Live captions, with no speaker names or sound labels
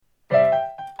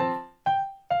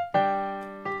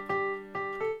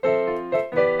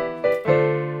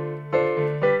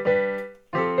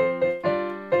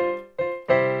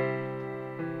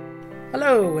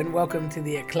welcome to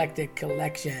the Eclectic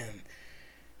Collection.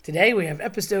 Today we have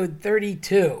episode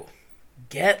 32,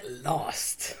 Get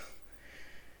Lost.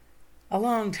 A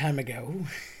long time ago,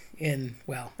 it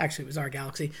was our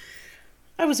galaxy,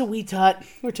 I was a wee tot.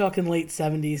 We're talking late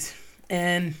 70s,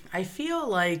 and I feel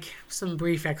like some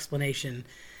brief explanation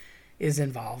is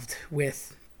involved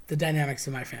with the dynamics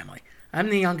of my family. I'm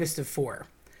the youngest of four,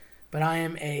 but I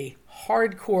am a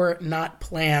hardcore, not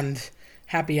planned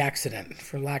happy accident,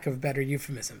 for lack of better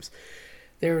euphemisms.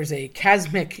 There is a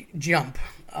cosmic jump,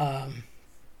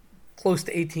 close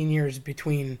to 18 years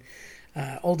between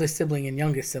oldest sibling and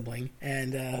youngest sibling,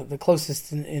 and the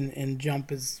closest in jump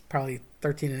is probably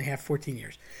 13 and a half, 14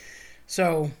 years.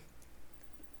 So,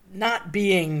 not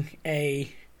being a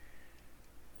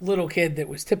little kid that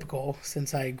was typical,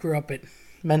 since I grew up at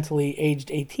mentally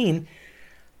aged 18,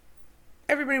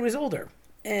 everybody was older.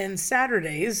 And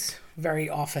Saturdays, very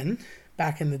often,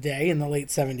 back in the day, in the late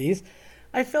 70s,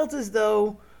 I felt as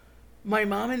though my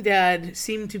mom and dad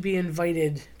seemed to be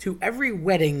invited to every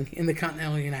wedding in the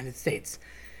continental United States.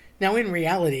 Now, in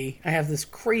reality, I have this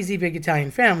crazy big Italian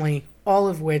family, all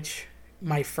of which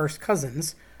my first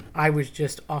cousins, I was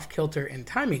just off-kilter in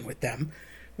timing with them,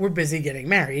 were busy getting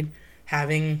married,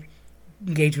 having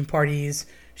engagement parties,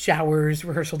 showers,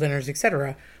 rehearsal dinners,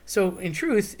 etc. So, in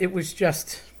truth, it was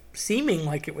just seeming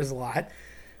like it was a lot.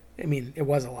 I mean, it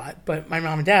was a lot, but my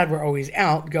mom and dad were always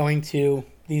out going to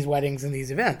these weddings and these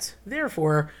events.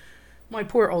 Therefore, my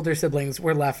poor older siblings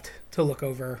were left to look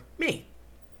over me,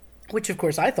 which of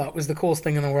course I thought was the coolest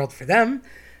thing in the world for them,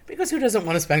 because who doesn't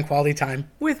want to spend quality time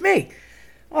with me?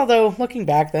 Although, looking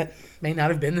back, that may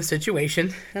not have been the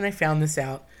situation, and I found this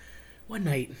out one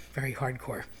night, very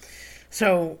hardcore.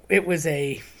 So, it was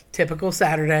a typical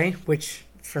Saturday, which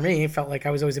for me felt like I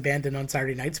was always abandoned on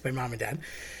Saturday nights by mom and dad.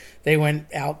 They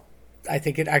went out, I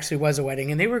think it actually was a wedding,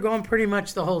 and they were gone pretty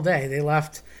much the whole day. They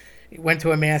left, went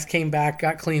to a mass, came back,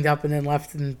 got cleaned up, and then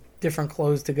left in different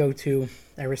clothes to go to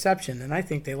a reception. And I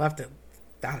think they left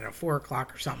at, 4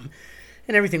 o'clock or something.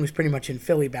 And everything was pretty much in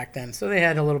Philly back then. So they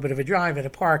had a little bit of a drive at a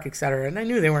park, etc. And I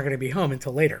knew they weren't going to be home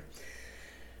until later.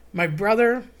 My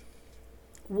brother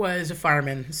was a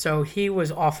fireman, so he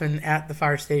was often at the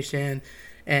fire station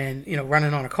and,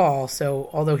 running on a call.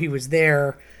 So although he was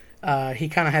there, he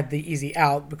kind of had the easy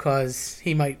out because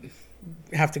he might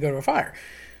have to go to a fire.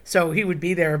 So he would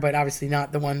be there, but obviously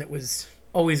not the one that was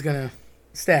always going to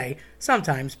stay.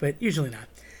 Sometimes, but usually not.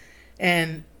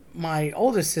 And my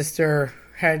oldest sister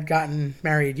had gotten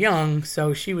married young,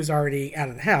 so she was already out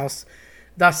of the house,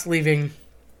 thus leaving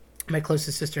my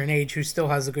closest sister in age, who still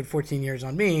has a good 14 years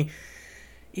on me,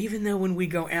 even though when we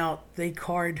go out, they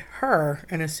card her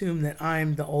and assume that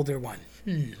I'm the older one.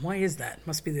 Why is that?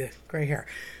 Must be the gray hair.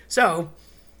 So,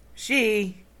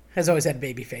 she has always had a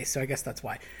baby face, so I guess that's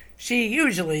why. She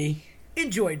usually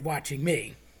enjoyed watching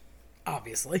me,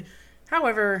 obviously.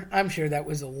 However, I'm sure that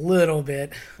was a little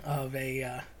bit of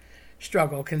a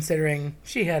struggle, considering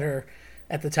she had her,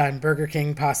 at the time, Burger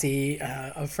King posse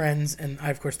of friends, and I,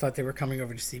 of course, thought they were coming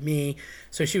over to see me.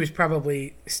 So she was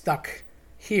probably stuck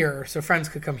here, so friends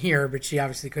could come here, but she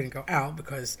obviously couldn't go out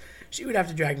because she would have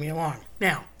to drag me along.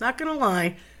 Now, not gonna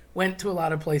lie, went to a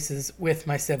lot of places with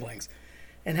my siblings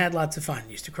and had lots of fun.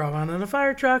 Used to crawl around on the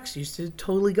fire trucks, used to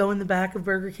totally go in the back of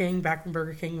Burger King, back when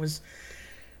Burger King was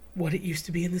what it used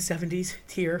to be in the 70s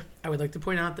tier. I would like to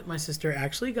point out that my sister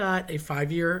actually got a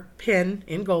 5-year pin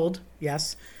in gold,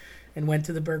 yes, and went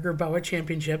to the Burger Boa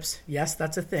Championships. Yes,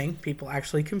 that's a thing. People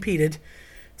actually competed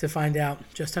to find out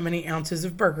just how many ounces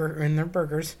of burger are in their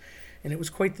burgers, and it was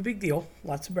quite the big deal.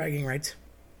 Lots of bragging rights.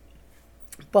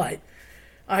 But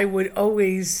I would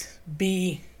always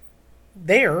be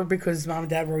there because mom and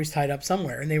dad were always tied up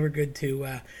somewhere, and they were good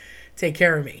to take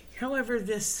care of me. However,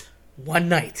 this one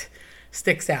night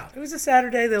sticks out. It was a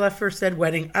Saturday. They left for said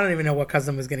wedding. I don't even know what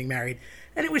cousin was getting married,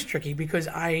 and it was tricky because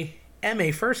I am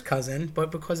a first cousin,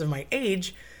 but because of my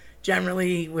age,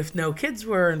 generally, with no kids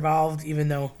were involved, even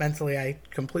though mentally I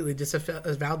completely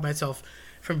disavowed myself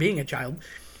from being a child,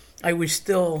 I was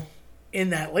still in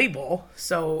that label,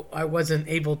 so I wasn't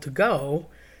able to go.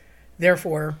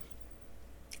 Therefore,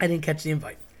 I didn't catch the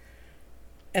invite.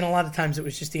 And a lot of times it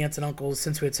was just the aunts and uncles,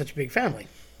 since we had such a big family.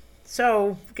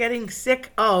 So, getting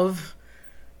sick of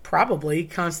probably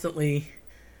constantly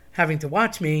having to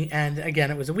watch me, and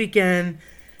again, it was a weekend,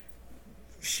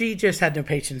 she just had no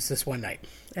patience this one night.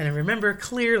 And I remember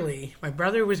clearly my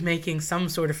brother was making some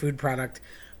sort of food product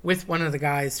with one of the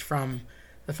guys from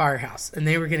the firehouse. And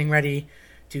they were getting ready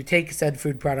to take said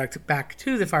food product back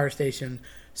to the fire station.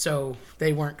 So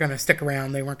they weren't going to stick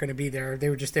around. They weren't going to be there. They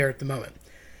were just there at the moment.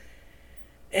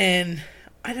 And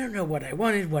I don't know what I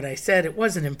wanted, what I said. It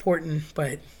wasn't important,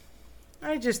 but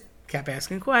I just kept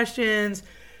asking questions.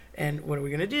 And what are we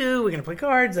going to do? We're going to play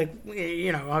cards. Like,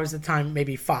 I was at the time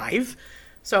maybe 5.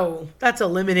 So that's a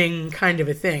limiting kind of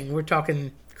a thing. We're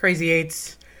talking Crazy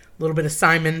Eights, a little bit of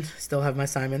Simon. Still have my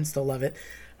Simon. Still love it.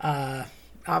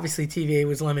 Obviously, TVA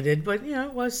was limited, but,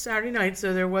 it was Saturday night.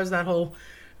 So there was that whole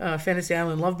Fantasy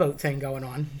Island Love Boat thing going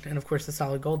on. And, of course, the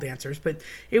Solid Gold Dancers. But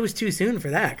it was too soon for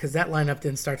that because that lineup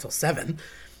didn't start till 7.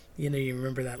 You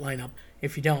remember that lineup.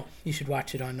 If you don't, you should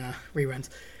watch it on reruns.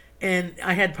 And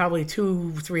I had probably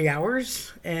 2-3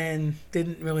 hours and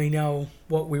didn't really know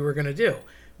what we were going to do.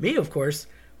 Me, of course,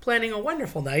 planning a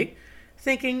wonderful night,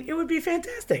 thinking it would be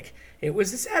fantastic. It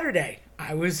was a Saturday.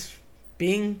 I was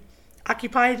being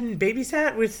occupied and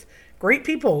babysat with great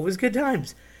people. It was good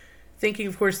times. Thinking,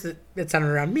 of course, that it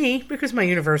centered around me because my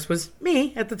universe was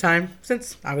me at the time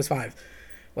since I was 5.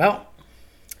 Well,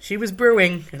 she was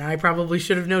brewing, and I probably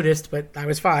should have noticed, but I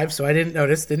was 5, so I didn't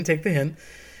notice, didn't take the hint.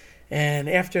 And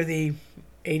after the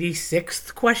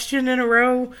 86th question in a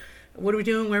row, what are we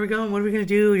doing? Where are we going? What are we going to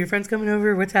do? Your friend's coming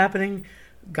over? What's happening?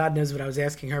 God knows what I was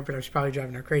asking her, but I was probably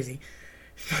driving her crazy.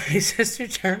 My sister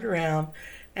turned around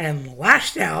and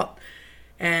lashed out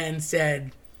and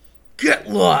said, "Get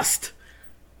lost."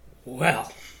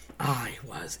 Well, I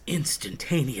was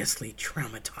instantaneously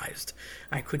traumatized.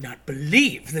 I could not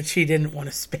believe that she didn't want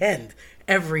to spend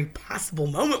every possible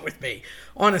moment with me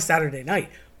on a Saturday night,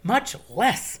 much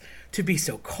less to be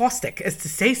so caustic as to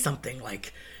say something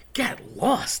like, "Get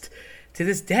lost." To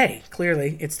this day,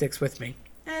 clearly, it sticks with me.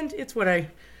 And it's what I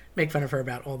make fun of her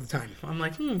about all the time. I'm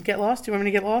like, get lost? Do you want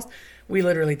me to get lost? We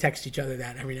literally text each other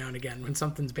that every now and again when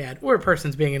something's bad or a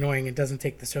person's being annoying and doesn't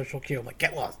take the social cue. I'm like,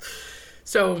 get lost.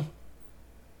 So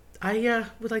I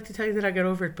would like to tell you that I got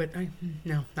over it, but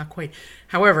no, not quite.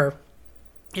 However,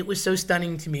 it was so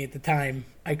stunning to me at the time,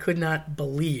 I could not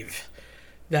believe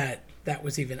that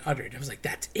was even uttered. I was like,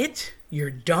 that's it?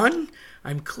 You're done?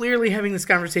 I'm clearly having this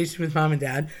conversation with Mom and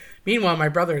Dad. Meanwhile, my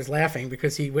brother is laughing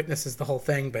because he witnesses the whole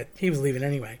thing, but he was leaving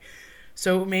anyway.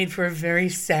 So it made for a very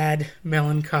sad,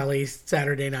 melancholy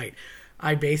Saturday night.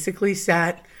 I basically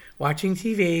sat watching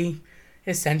TV,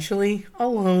 essentially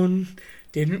alone,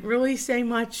 didn't really say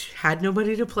much, had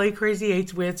nobody to play Crazy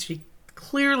Eights with. She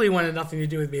clearly wanted nothing to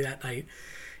do with me that night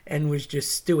and was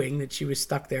just stewing that she was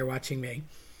stuck there watching me.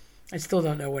 I still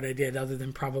don't know what I did other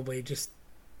than probably just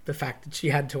the fact that she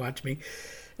had to watch me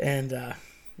and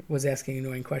was asking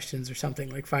annoying questions or something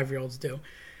like 5-year-olds do.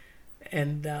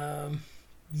 And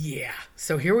yeah,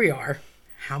 so here we are.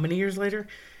 How many years later?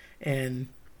 And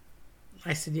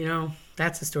I said,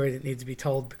 that's a story that needs to be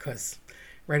told because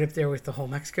right up there with the whole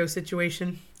Mexico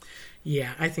situation,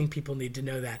 yeah, I think people need to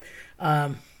know that.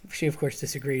 She, of course,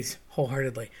 disagrees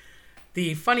wholeheartedly.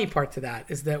 The funny part to that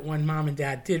is that when Mom and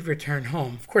Dad did return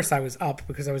home, of course I was up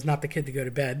because I was not the kid to go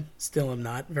to bed. Still am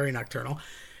not. Very nocturnal.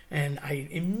 And I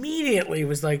immediately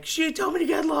was like, she told me to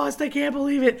get lost. I can't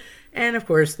believe it. And, of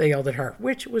course, they yelled at her,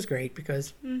 which was great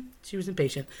because she was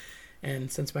impatient. And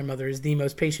since my mother is the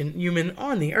most patient human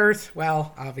on the earth,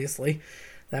 well, obviously,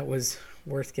 that was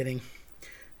worth getting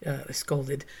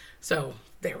scolded. So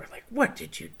they were like, what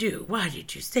did you do? Why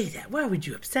did you say that? Why would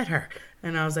you upset her?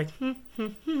 And I was like,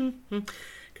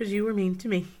 because you were mean to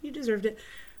me. You deserved it.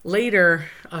 Later,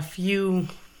 a few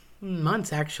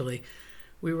months actually,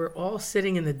 we were all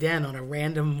sitting in the den on a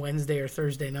random Wednesday or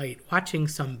Thursday night watching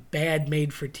some bad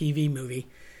made-for-TV movie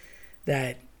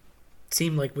that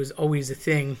seemed like was always a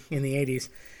thing in the 80s.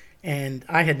 And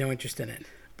I had no interest in it.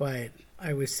 But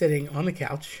I was sitting on the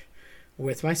couch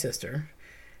with my sister,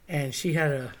 and she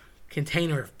had a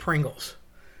container of Pringles.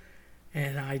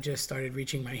 And I just started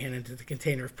reaching my hand into the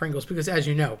container of Pringles because, as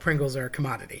you know, Pringles are a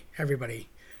commodity. Everybody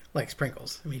likes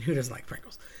Pringles. I mean, who doesn't like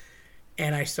Pringles?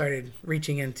 And I started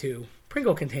reaching into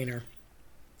Pringle container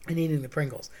and eating the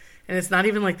Pringles. And it's not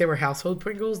even like they were household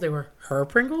Pringles. They were her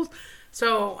Pringles.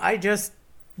 So I just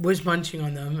was munching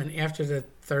on them. And after the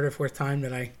third or fourth time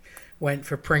that I went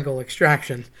for Pringle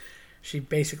extraction, she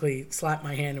basically slapped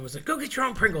my hand and was like, go get your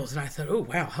own Pringles. And I thought, oh,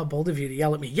 wow, how bold of you to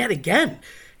yell at me yet again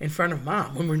in front of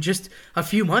Mom when we're just a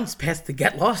few months past the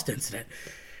Get Lost incident,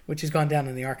 which has gone down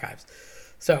in the archives.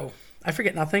 So I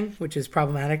forget nothing, which is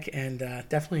problematic, and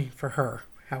definitely for her,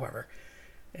 however.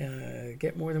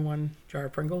 Get more than one jar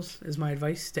of Pringles is my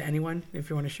advice to anyone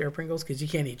if you want to share Pringles, because you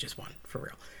can't eat just one, for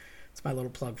real. It's my little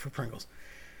plug for Pringles.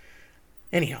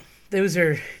 Anyhow, those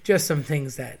are just some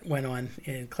things that went on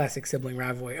in classic sibling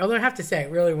rivalry. Although I have to say,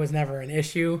 it really was never an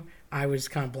issue. I was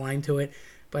kind of blind to it.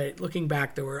 But looking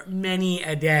back, there were many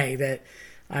a day that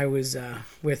I was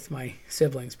with my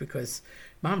siblings because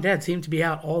Mom and Dad seemed to be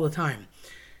out all the time.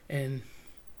 And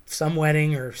some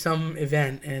wedding or some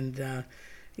event. And,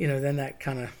 then that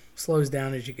kind of slows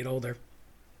down as you get older.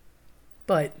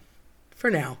 But for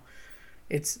now,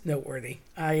 it's noteworthy.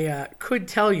 I could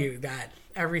tell you that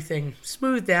everything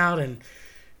smoothed out and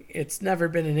it's never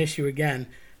been an issue again,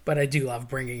 but I do love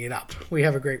bringing it up. We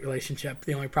have a great relationship.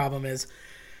 The only problem is,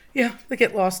 they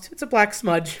get lost. It's a black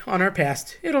smudge on our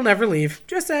past. It'll never leave.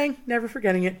 Just saying, never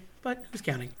forgetting it, but who's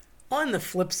counting? On the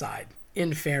flip side,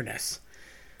 in fairness,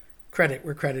 credit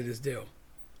where credit is due.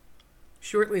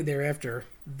 Shortly thereafter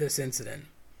this incident,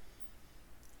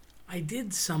 I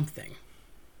did something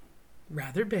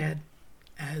rather bad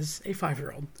as a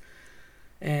 5-year-old.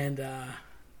 And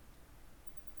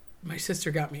my sister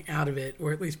got me out of it,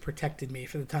 or at least protected me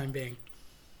for the time being.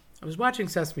 I was watching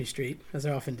Sesame Street, as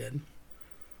I often did,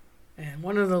 and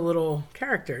one of the little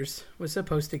characters was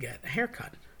supposed to get a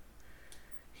haircut.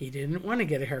 He didn't want to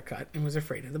get a haircut and was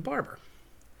afraid of the barber.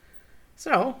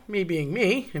 So, me being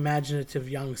me, imaginative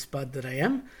young spud that I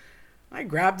am, I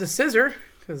grabbed a scissor,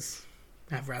 because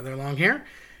I have rather long hair,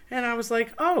 and I was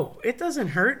like, oh, it doesn't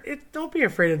hurt. Don't be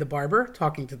afraid of the barber,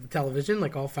 talking to the television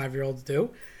like all 5-year-olds do,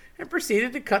 and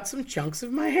proceeded to cut some chunks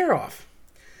of my hair off.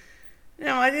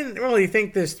 Now, I didn't really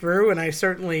think this through, and I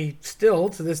certainly still,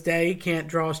 to this day, can't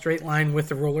draw a straight line with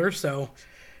the ruler, so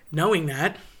knowing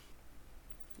that,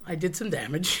 I did some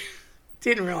damage.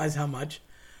 Didn't realize how much.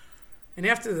 And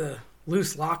after the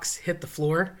loose locks hit the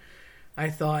floor,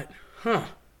 I thought,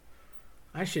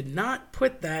 I should not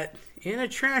put that in a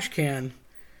trash can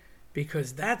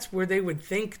because that's where they would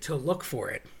think to look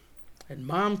for it. And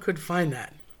Mom could find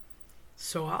that.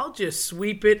 So I'll just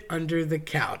sweep it under the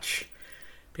couch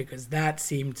because that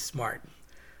seemed smart.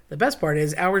 The best part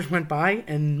is hours went by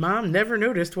and Mom never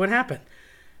noticed what happened.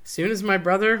 As soon as my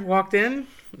brother walked in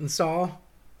and saw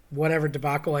whatever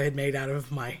debacle I had made out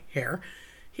of my hair,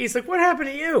 he's like, what happened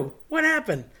to you? What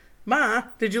happened? Ma,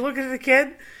 did you look at the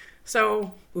kid?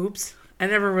 So, oops. I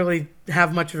never really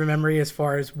have much of a memory as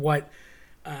far as what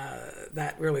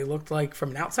that really looked like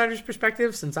from an outsider's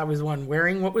perspective, since I was the one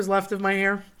wearing what was left of my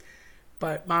hair.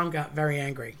 But Mom got very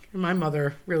angry. And my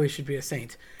mother really should be a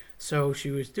saint. So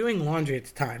she was doing laundry at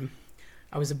the time.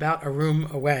 I was about a room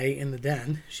away in the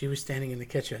den. She was standing in the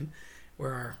kitchen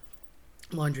where our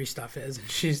laundry stuff is. And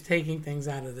she's taking things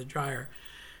out of the dryer.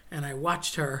 And I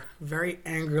watched her very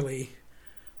angrily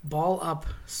ball up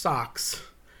socks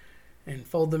and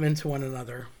fold them into one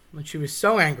another. When she was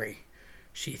so angry,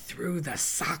 she threw the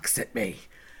socks at me.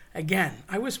 Again,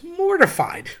 I was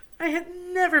mortified. I had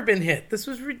never been hit. This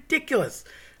was ridiculous.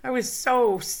 I was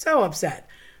so upset.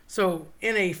 So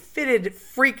in a fitted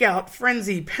freak-out,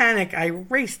 frenzy, panic, I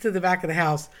raced to the back of the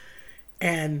house,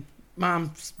 and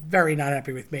Mom's very not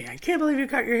happy with me. I can't believe you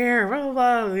cut your hair, blah,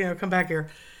 blah, blah, come back here.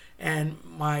 And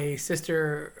my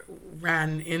sister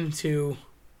ran into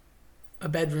a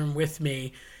bedroom with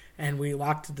me, and we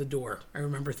locked the door. I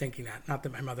remember thinking that. Not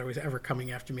that my mother was ever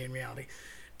coming after me in reality.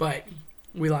 But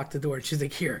we locked the door, and she's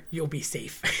like, here, you'll be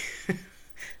safe.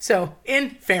 So,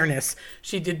 in fairness,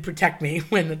 she did protect me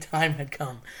when the time had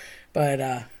come.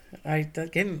 But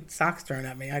getting socks thrown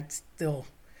at me, I'd still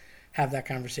have that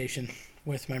conversation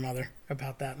with my mother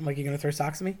about that. I'm like, you going to throw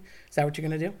socks at me? Is that what you're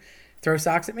going to do? Throw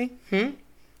socks at me?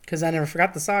 Because I never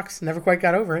forgot the socks. Never quite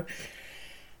got over it.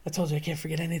 I told you I can't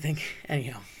forget anything.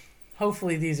 Anyhow,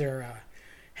 hopefully these are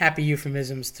happy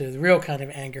euphemisms to the real kind of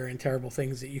anger and terrible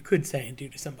things that you could say and do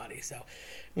to somebody. So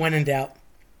when in doubt,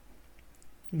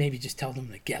 maybe just tell them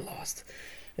to get lost,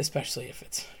 especially if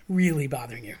it's really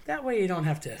bothering you. That way you don't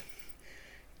have to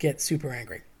get super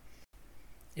angry.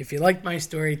 If you liked my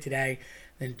story today,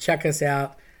 then check us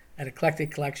out at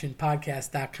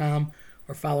eclecticcollectionpodcast.com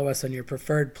or follow us on your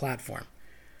preferred platform.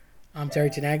 I'm Terry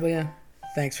Tenaglia.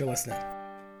 Thanks for listening.